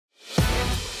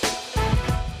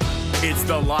It's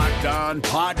the Locked On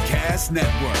Podcast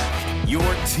Network, your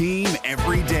team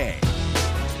every day.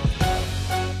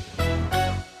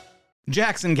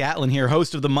 Jackson Gatlin here,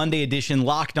 host of the Monday edition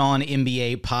Locked On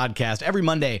NBA podcast. Every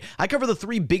Monday, I cover the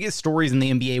three biggest stories in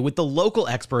the NBA with the local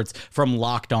experts from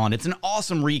Locked On. It's an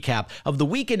awesome recap of the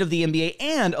weekend of the NBA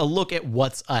and a look at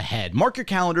what's ahead. Mark your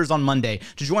calendars on Monday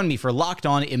to join me for Locked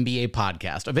On NBA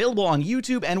podcast, available on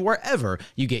YouTube and wherever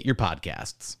you get your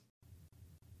podcasts.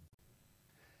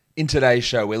 In today's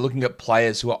show, we're looking at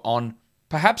players who are on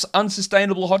perhaps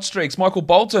unsustainable hot streaks. Michael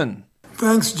Bolton.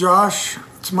 Thanks, Josh.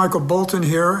 It's Michael Bolton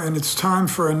here, and it's time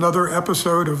for another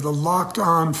episode of the Locked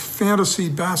On Fantasy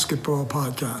Basketball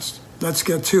Podcast. Let's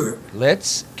get to it.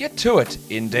 Let's get to it,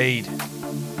 indeed.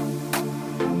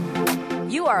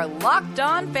 You are Locked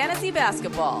On Fantasy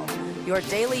Basketball, your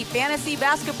daily fantasy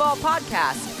basketball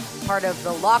podcast, part of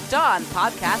the Locked On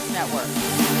Podcast Network.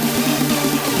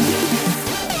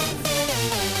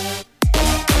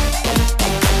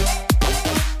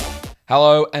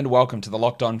 Hello and welcome to the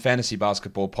Locked On Fantasy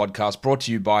Basketball Podcast, brought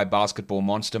to you by Basketball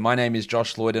Monster. My name is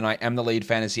Josh Lloyd and I am the lead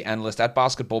fantasy analyst at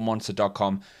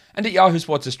basketballmonster.com and at Yahoo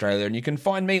Sports Australia. And you can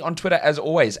find me on Twitter as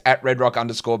always at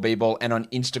redrock_bball and on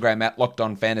Instagram at Locked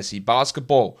On Fantasy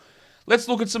Basketball. Let's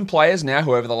look at some players now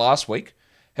who over the last week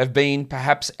have been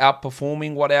perhaps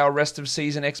outperforming what our rest of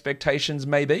season expectations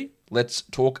may be. Let's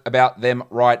talk about them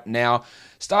right now.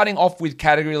 Starting off with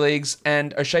category leagues,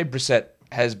 and O'Shea Brissett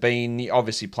has been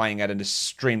obviously playing at an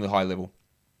extremely high level.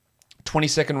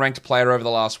 22nd ranked player over the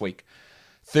last week.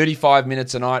 35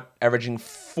 minutes a night, averaging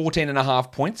 14.5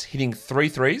 points, hitting 3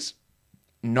 threes,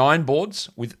 9 boards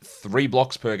with 3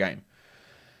 blocks per game.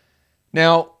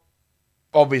 Now,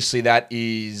 obviously that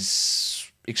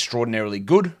is extraordinarily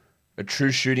good. A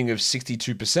true shooting of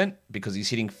 62% because he's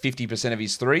hitting 50% of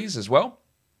his threes as well.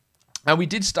 And we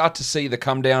did start to see the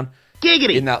come down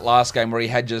in that last game where he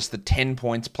had just the 10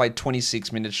 points, played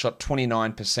 26 minutes, shot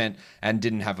 29%, and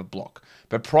didn't have a block.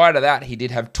 But prior to that, he did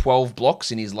have 12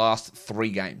 blocks in his last 3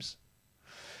 games.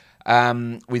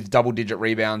 With double-digit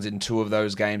rebounds in 2 of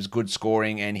those games, good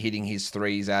scoring, and hitting his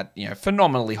threes at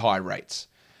phenomenally high rates.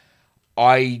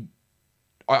 I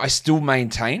still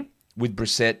maintain with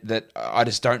Brissett that I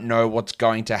just don't know what's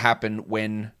going to happen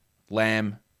when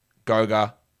Lamb,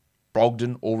 Goga,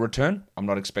 Bogdan all return. I'm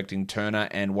not expecting Turner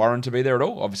and Warren to be there at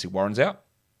all. Obviously, Warren's out.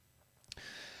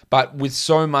 But with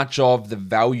so much of the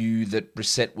value that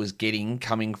Brissett was getting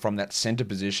coming from that center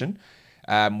position,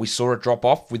 we saw it drop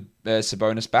off with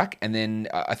Sabonis back. And then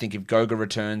I think if Goga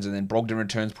returns and then Brogdon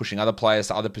returns, pushing other players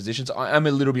to other positions, I'm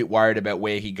a little bit worried about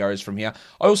where he goes from here.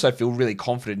 I also feel really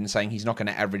confident in saying he's not going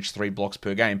to average 3 blocks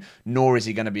per game, nor is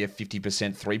he going to be a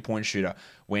 50% three-point shooter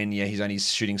when he's only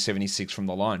shooting 76 from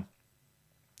the line.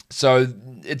 So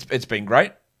it's been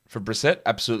great for Brissett,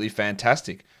 absolutely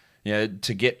fantastic.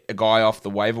 To get a guy off the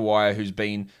waiver wire who's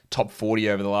been top 40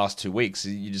 over the last 2 weeks,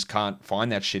 you just can't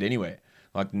find that shit anywhere.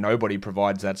 Like nobody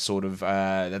provides that sort of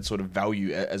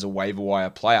value as a waiver wire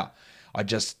player. I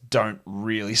just don't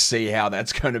really see how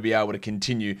that's going to be able to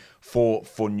continue for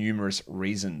numerous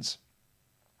reasons.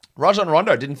 Rajon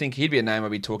Rondo, didn't think he'd be a name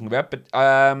I'd be talking about, but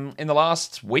in the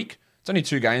last week, it's only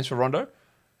 2 games for Rondo.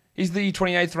 He's the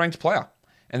 28th ranked player.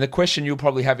 And the question you'll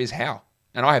probably have is how?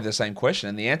 And I have the same question.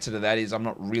 And the answer to that is I'm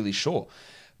not really sure.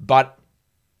 But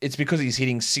it's because he's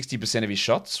hitting 60% of his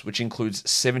shots, which includes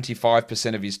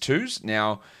 75% of his twos.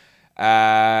 Now,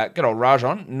 good old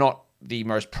Rajon, not the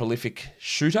most prolific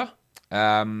shooter.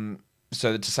 So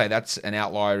to say that's an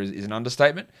outlier is an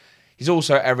understatement. He's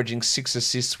also averaging 6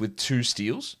 assists with 2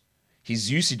 steals.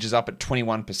 His usage is up at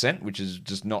 21%, which is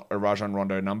just not a Rajon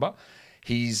Rondo number.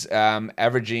 He's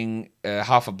averaging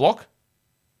half a block.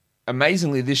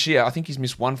 Amazingly, this year, I think he's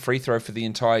missed 1 free throw for the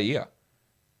entire year.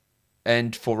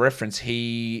 And for reference,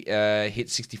 he hit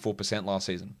 64% last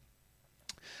season.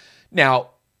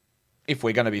 Now, if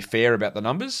we're going to be fair about the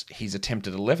numbers, he's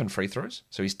attempted 11 free throws,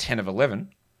 so he's 10 of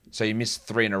 11. So you miss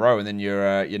 3 in a row, and then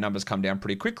your numbers come down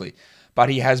pretty quickly. But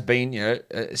he has been,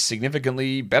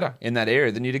 significantly better in that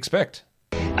area than you'd expect.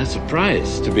 A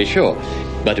surprise, to be sure,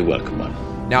 but a welcome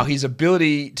one. Now, his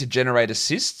ability to generate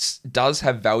assists does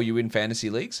have value in fantasy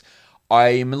leagues. I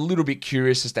am a little bit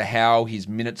curious as to how his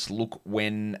minutes look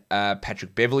when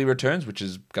Patrick Beverley returns, which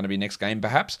is going to be next game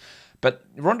perhaps. But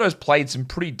Rondo's played some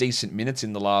pretty decent minutes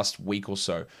in the last week or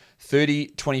so. 30,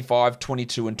 25,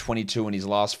 22, and 22 in his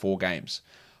last 4 games.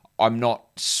 I'm not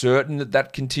certain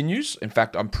that continues. In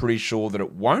fact, I'm pretty sure that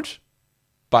it won't.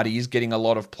 But he is getting a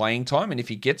lot of playing time. And if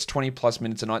he gets 20 plus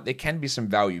minutes a night, there can be some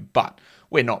value. But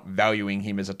we're not valuing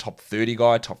him as a top 30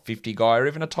 guy, top 50 guy, or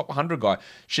even a top 100 guy.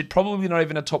 Should probably not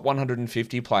even a top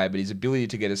 150 player. But his ability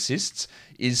to get assists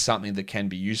is something that can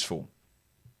be useful.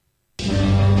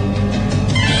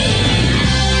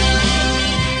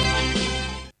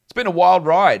 It's been a wild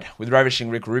ride with ravishing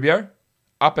Rick Rubio.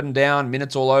 Up and down,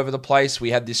 minutes all over the place.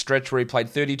 We had this stretch where he played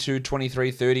 32, 23,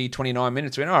 30, 29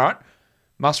 minutes. We went, all right,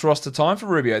 must roster time for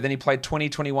Rubio. Then he played 20,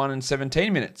 21, and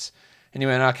 17 minutes. And he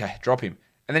went, okay, drop him.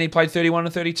 And then he played 31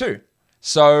 and 32.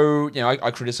 So,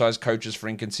 I criticize coaches for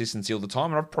inconsistency all the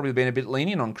time, and I've probably been a bit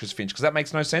lenient on Chris Finch because that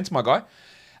makes no sense, my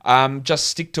guy. Just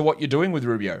stick to what you're doing with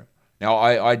Rubio. Now,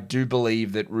 I do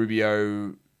believe that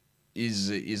Rubio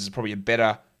is probably a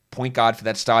better point guard for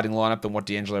that starting lineup than what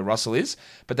D'Angelo Russell is.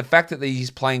 But the fact that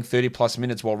he's playing 30-plus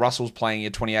minutes while Russell's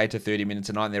playing 28 to 30 minutes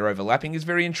a night and they're overlapping is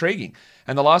very intriguing.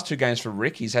 And the last 2 games for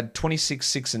Rick, he's had 26,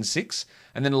 6, and 6,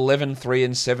 and then 11, 3,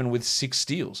 and 7 with 6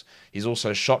 steals. He's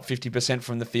also shot 50%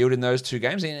 from the field in those 2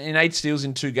 games. In 8 steals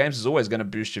in 2 games is always going to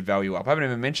boost your value up. I haven't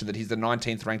even mentioned that he's the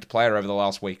 19th ranked player over the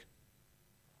last week,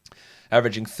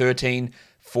 averaging 13,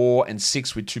 4, and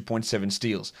 6 with 2.7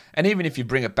 steals. And even if you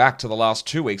bring it back to the last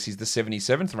 2 weeks, he's the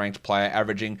 77th ranked player,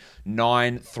 averaging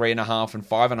 9, 3.5, and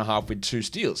 5.5 with 2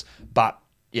 steals. But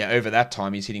over that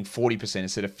time, he's hitting 40%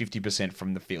 instead of 50%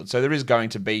 from the field. So there is going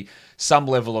to be some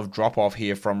level of drop-off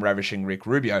here from ravishing Rick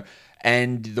Rubio.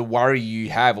 And the worry you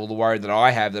have, or the worry that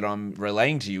I have that I'm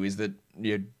relaying to you, is that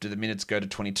do the minutes go to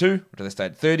 22? Or do they stay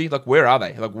at 30? Where are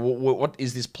they? What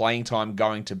is this playing time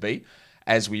going to be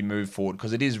as we move forward?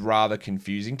 Because it is rather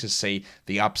confusing to see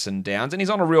the ups and downs. And he's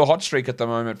on a real hot streak at the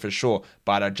moment for sure,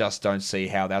 but I just don't see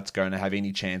how that's going to have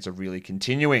any chance of really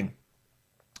continuing.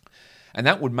 And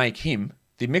that would make him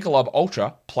the Michelob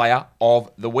Ultra Player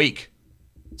of the Week.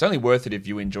 It's only worth it if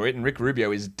you enjoy it, and Rick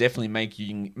Rubio is definitely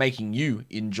making you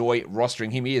enjoy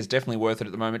rostering him. He is definitely worth it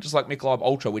at the moment, just like Michelob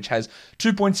Ultra, which has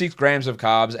 2.6 grams of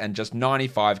carbs and just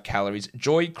 95 calories.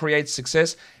 Joy creates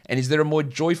success, and is there a more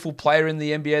joyful player in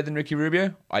the NBA than Ricky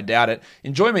Rubio? I doubt it.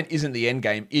 Enjoyment isn't the end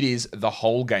game, it is the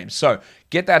whole game. So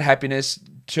get that happiness,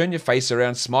 turn your face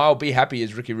around, smile, be happy,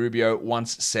 as Ricky Rubio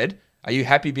once said. Are you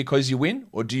happy because you win,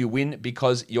 or do you win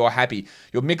because you're happy?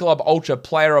 Your Michelob Ultra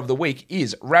Player of the Week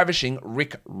is ravishing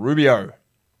Rick Rubio.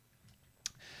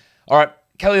 All right,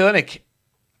 Kelly Olynyk,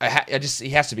 he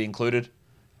has to be included.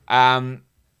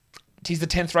 He's the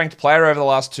 10th ranked player over the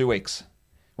last 2 weeks.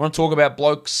 You want to talk about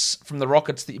blokes from the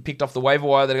Rockets that you picked off the waiver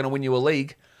wire that are going to win you a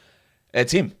league?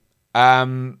 It's him.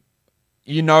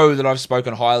 You know that I've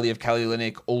spoken highly of Kelly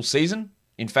Olynyk all season.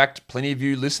 In fact, plenty of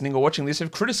you listening or watching this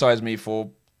have criticized me for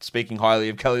speaking highly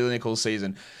of Kelly Olynyk all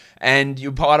season.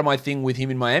 And part of my thing with him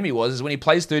in Miami is when he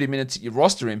plays 30 minutes, you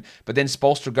roster him, but then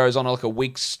Spoelstra goes on like a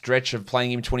week stretch of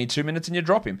playing him 22 minutes and you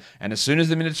drop him. And as soon as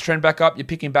the minutes trend back up, you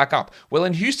pick him back up. Well,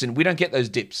 in Houston, we don't get those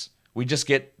dips. We just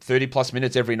get 30-plus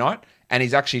minutes every night, and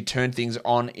he's actually turned things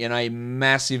on in a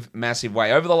massive, massive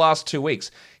way. Over the last 2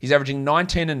 weeks, he's averaging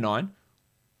 19 and 9,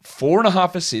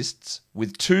 4.5 assists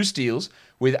with 2 steals,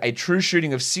 with a true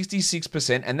shooting of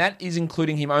 66%, and that is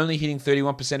including him only hitting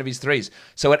 31% of his threes.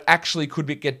 So it actually could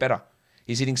get better.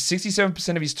 He's hitting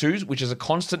 67% of his twos, which is a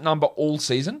constant number all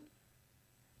season.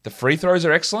 The free throws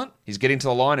are excellent. He's getting to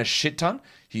the line a shit ton.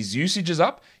 His usage is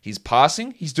up. He's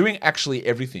passing. He's doing actually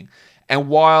everything. And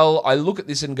while I look at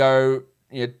this and go,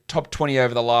 top 20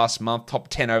 over the last month, top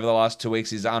 10 over the last 2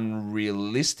 weeks is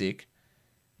unrealistic.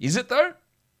 Is it though?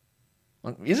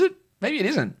 Is it? Maybe it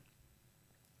isn't.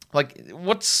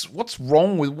 What's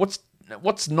wrong with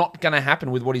what's not going to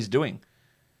happen with what he's doing?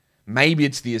 Maybe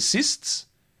it's the assists.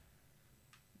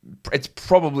 It's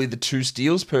probably the 2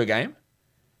 steals per game.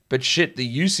 But shit, the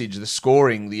usage, the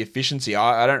scoring, the efficiency,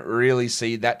 I don't really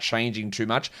see that changing too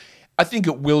much. I think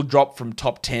it will drop from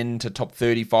top 10 to top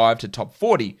 35 to top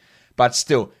 40. But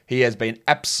still, he has been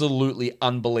absolutely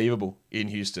unbelievable in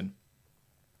Houston.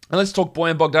 And let's talk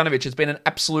Bojan Bogdanovic. It's been an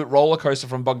absolute roller coaster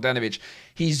from Bogdanovic.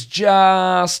 He's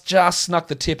just snuck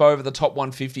the tip over the top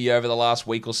 150 over the last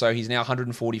week or so. He's now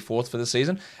 144th for the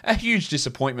season. A huge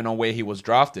disappointment on where he was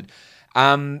drafted.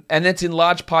 And that's in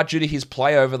large part due to his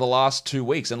play over the last 2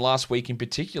 weeks, and last week in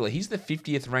particular. He's the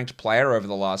 50th ranked player over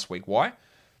the last week. Why?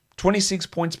 26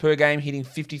 points per game, hitting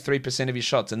 53% of his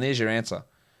shots, and there's your answer.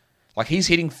 He's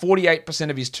hitting 48%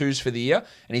 of his twos for the year,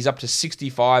 and he's up to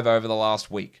 65 over the last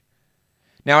week.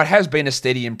 Now, it has been a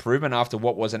steady improvement after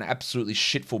what was an absolutely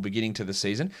shitful beginning to the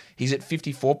season. He's at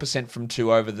 54% from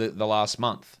 2 over the last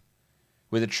month,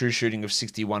 with a true shooting of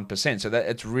 61%. So that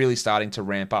it's really starting to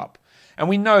ramp up. And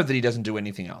we know that he doesn't do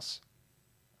anything else.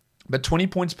 But 20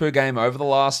 points per game over the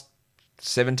last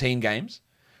 17 games,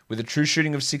 with a true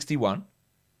shooting of 61,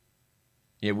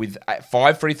 with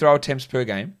 5 free throw attempts per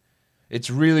game,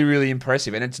 it's really, really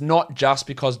impressive. And it's not just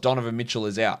because Donovan Mitchell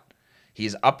is out. He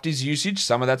has upped his usage.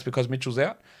 Some of that's because Mitchell's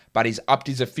out. but he's upped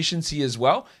his efficiency as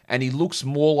well, and he looks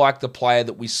more like the player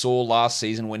that we saw last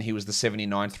season when he was the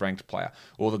 79th ranked player,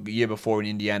 or the year before in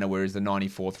Indiana where he's the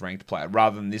 94th ranked player,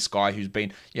 rather than this guy who's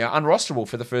been unrosterable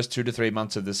for the first 2 to 3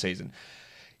 months of the season.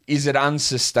 Is it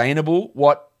unsustainable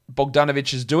what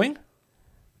Bogdanovic is doing?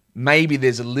 Maybe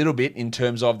there's a little bit in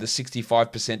terms of the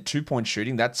 65% two-point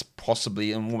shooting. That's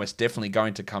possibly and almost definitely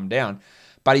going to come down.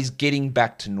 But he's getting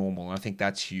back to normal, and I think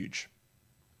that's huge.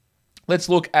 Let's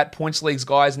look at points leagues,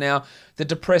 guys, now. The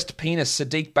depressed penis,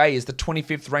 Sadiq Bey, is the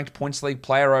 25th ranked points league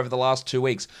player over the last 2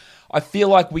 weeks. I feel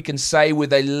like we can say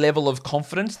with a level of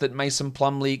confidence that Mason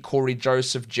Plumlee, Corey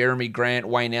Joseph, Jeremy Grant,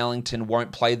 Wayne Ellington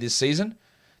won't play this season.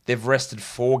 They've rested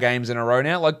 4 games in a row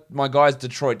now. Like my guys,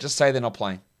 Detroit, just say they're not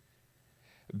playing.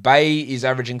 Bay is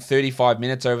averaging 35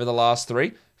 minutes over the last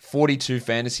 3, 42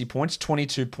 fantasy points,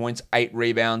 22 points, 8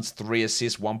 rebounds, 3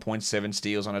 assists, 1.7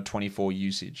 steals on a 24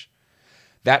 usage.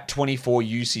 That 24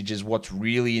 usage is what's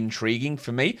really intriguing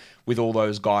for me with all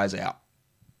those guys out.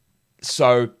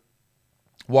 So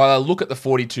while I look at the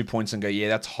 42 points and go, yeah,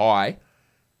 that's high,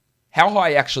 how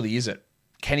high actually is it?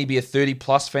 Can he be a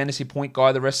 30-plus fantasy point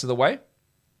guy the rest of the way?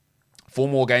 4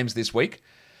 more games this week.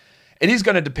 It is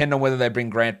going to depend on whether they bring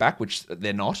Grant back, which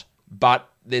they're not, but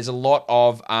there's a lot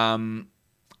of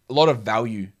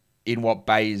value in what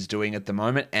Bay is doing at the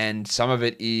moment, and some of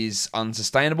it is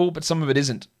unsustainable, but some of it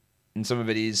isn't, and some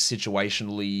of it is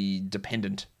situationally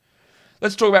dependent.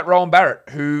 Let's talk about Rowan Barrett,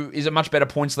 who is a much better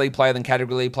points league player than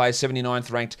category league player,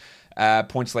 79th ranked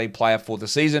points league player for the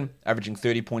season, averaging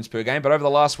 30 points per game, but over the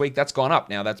last week, that's gone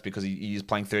up. Now, that's because he is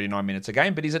playing 39 minutes a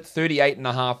game, but he's at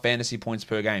 38.5 fantasy points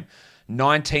per game.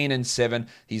 19-7.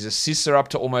 His assists are up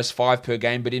to almost 5 per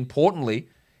game, but importantly,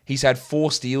 he's had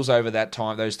 4 steals over that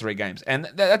time, those 3 games. And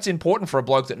that's important for a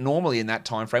bloke that normally in that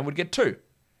time frame would get 2.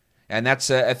 And that's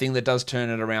a thing that does turn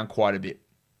it around quite a bit.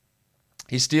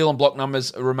 His steal and block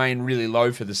numbers remain really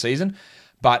low for the season,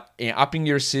 but upping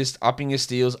your assists, upping your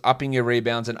steals, upping your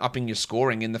rebounds, and upping your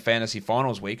scoring in the fantasy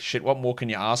finals week, shit, what more can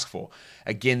you ask for?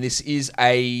 Again, this is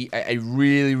a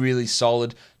really, really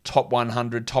solid top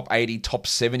 100, top 80, top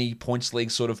 70 points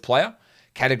league sort of player.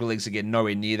 Category leagues, again,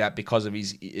 nowhere near that because of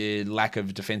his lack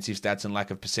of defensive stats and lack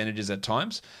of percentages at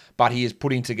times, but he is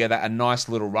putting together a nice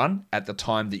little run at the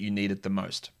time that you need it the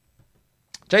most.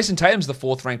 Jason Tatum's the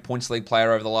 4th ranked points league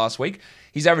player over the last week.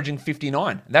 He's averaging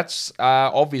 59. That's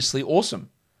obviously awesome.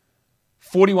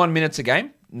 41 minutes a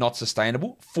game, not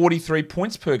sustainable. 43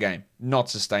 points per game, not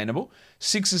sustainable.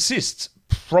 6 assists,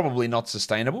 probably not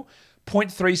sustainable.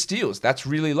 0.3 steals, that's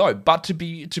really low. But to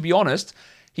be honest,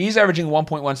 he is averaging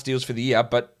 1.1 steals for the year,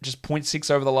 but just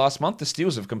 0.6 over the last month. The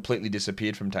steals have completely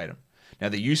disappeared from Tatum. Now,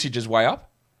 the usage is way up.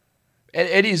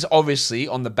 It is obviously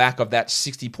on the back of that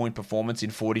 60-point performance in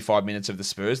 45 minutes of the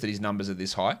Spurs that his numbers are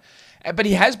this high. But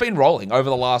he has been rolling over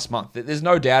the last month. There's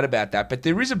no doubt about that. But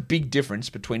there is a big difference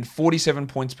between 47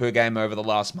 points per game over the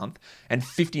last month and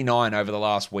 59 over the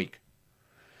last week.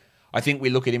 I think we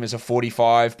look at him as a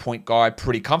 45-point guy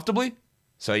pretty comfortably.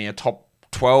 So, top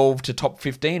 12 to top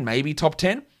 15, maybe top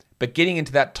 10. But getting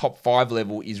into that top 5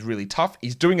 level is really tough.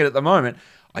 He's doing it at the moment.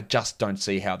 I just don't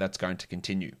see how that's going to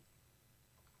continue.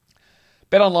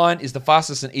 BetOnline is the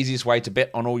fastest and easiest way to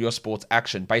bet on all your sports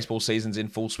action. Baseball season's in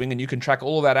full swing and you can track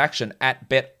all of that action at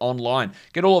BetOnline.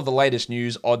 Get all of the latest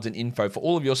news, odds and info for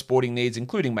all of your sporting needs,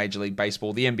 including Major League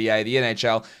Baseball, the NBA, the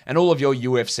NHL, and all of your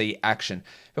UFC action.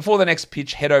 Before the next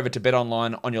pitch, head over to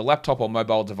BetOnline on your laptop or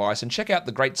mobile device and check out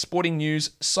the great sporting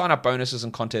news, sign-up bonuses,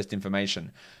 and contest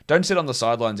information. Don't sit on the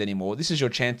sidelines anymore. This is your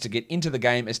chance to get into the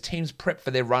game as teams prep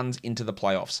for their runs into the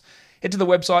playoffs. Head to the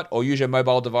website or use your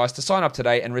mobile device to sign up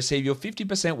today and receive your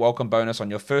 50% welcome bonus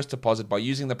on your first deposit by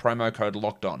using the promo code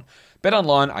LOCKEDON.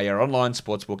 BetOnline are your online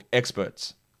sportsbook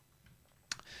experts.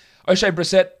 O'Shea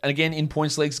Brissett, and again in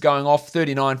points leagues, going off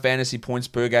 39 fantasy points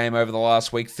per game over the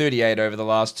last week, 38 over the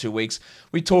last 2 weeks.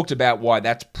 We talked about why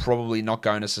that's probably not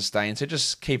going to sustain, so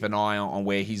just keep an eye on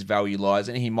where his value lies,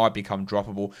 and he might become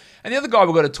droppable. And the other guy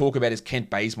we've got to talk about is Kent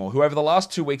Bazemore, who over the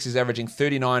last 2 weeks is averaging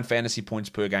 39 fantasy points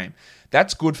per game.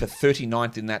 That's good for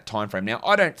 39th in that time frame. Now,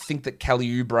 I don't think that Kelly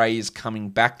Oubre is coming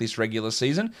back this regular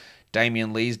season.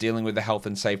 Damian Lee's dealing with the health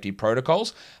and safety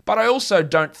protocols. But I also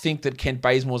don't think that Kent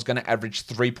Bazemore is going to average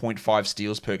 3.5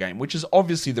 steals per game, which is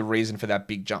obviously the reason for that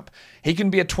big jump. He can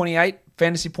be a 28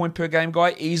 fantasy point per game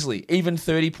guy easily. Even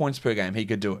 30 points per game, he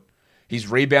could do it.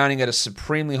 He's rebounding at a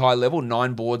supremely high level,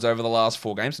 9 boards over the last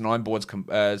 4 games, 9 boards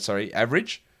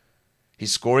average.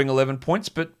 He's scoring 11 points,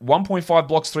 but 1.5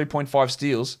 blocks, 3.5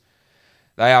 steals.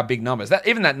 They are big numbers.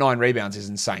 Even that 9 rebounds is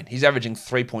insane. He's averaging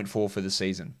 3.4 for the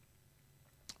season.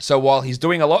 So while he's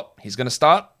doing a lot, he's going to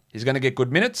start. He's going to get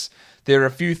good minutes. There are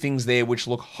a few things there which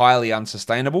look highly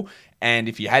unsustainable, and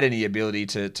if you had any ability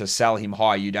to sell him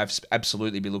high, you'd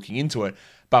absolutely be looking into it.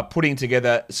 But putting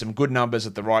together some good numbers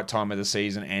at the right time of the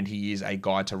season, and he is a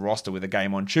guy to roster with a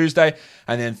game on Tuesday.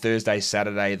 And then Thursday,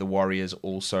 Saturday, the Warriors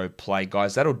also play.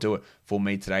 Guys, that'll do it for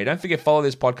me today. Don't forget, follow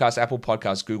this podcast, Apple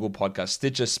Podcasts, Google Podcasts,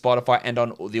 Stitcher, Spotify, and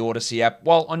on the Odyssey app.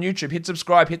 While on YouTube, hit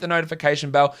subscribe, hit the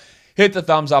notification bell, hit the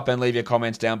thumbs up, and leave your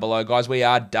comments down below. Guys, we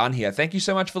are done here. Thank you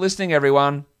so much for listening,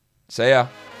 everyone. See ya.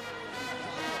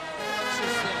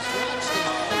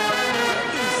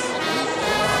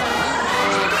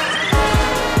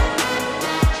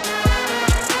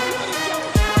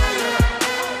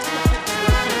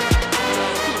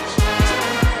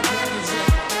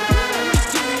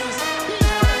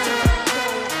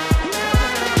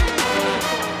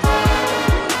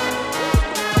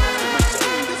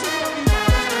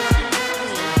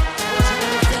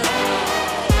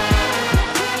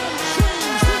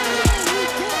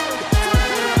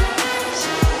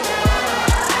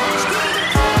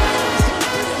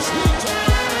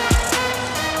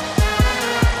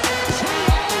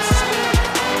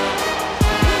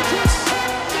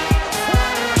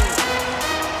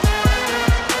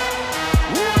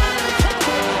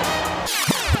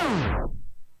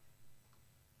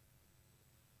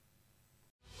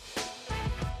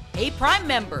 Hey, Prime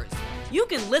members, you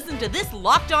can listen to this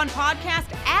Locked On podcast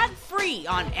ad-free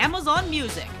on Amazon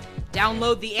Music.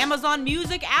 Download the Amazon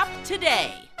Music app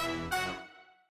today.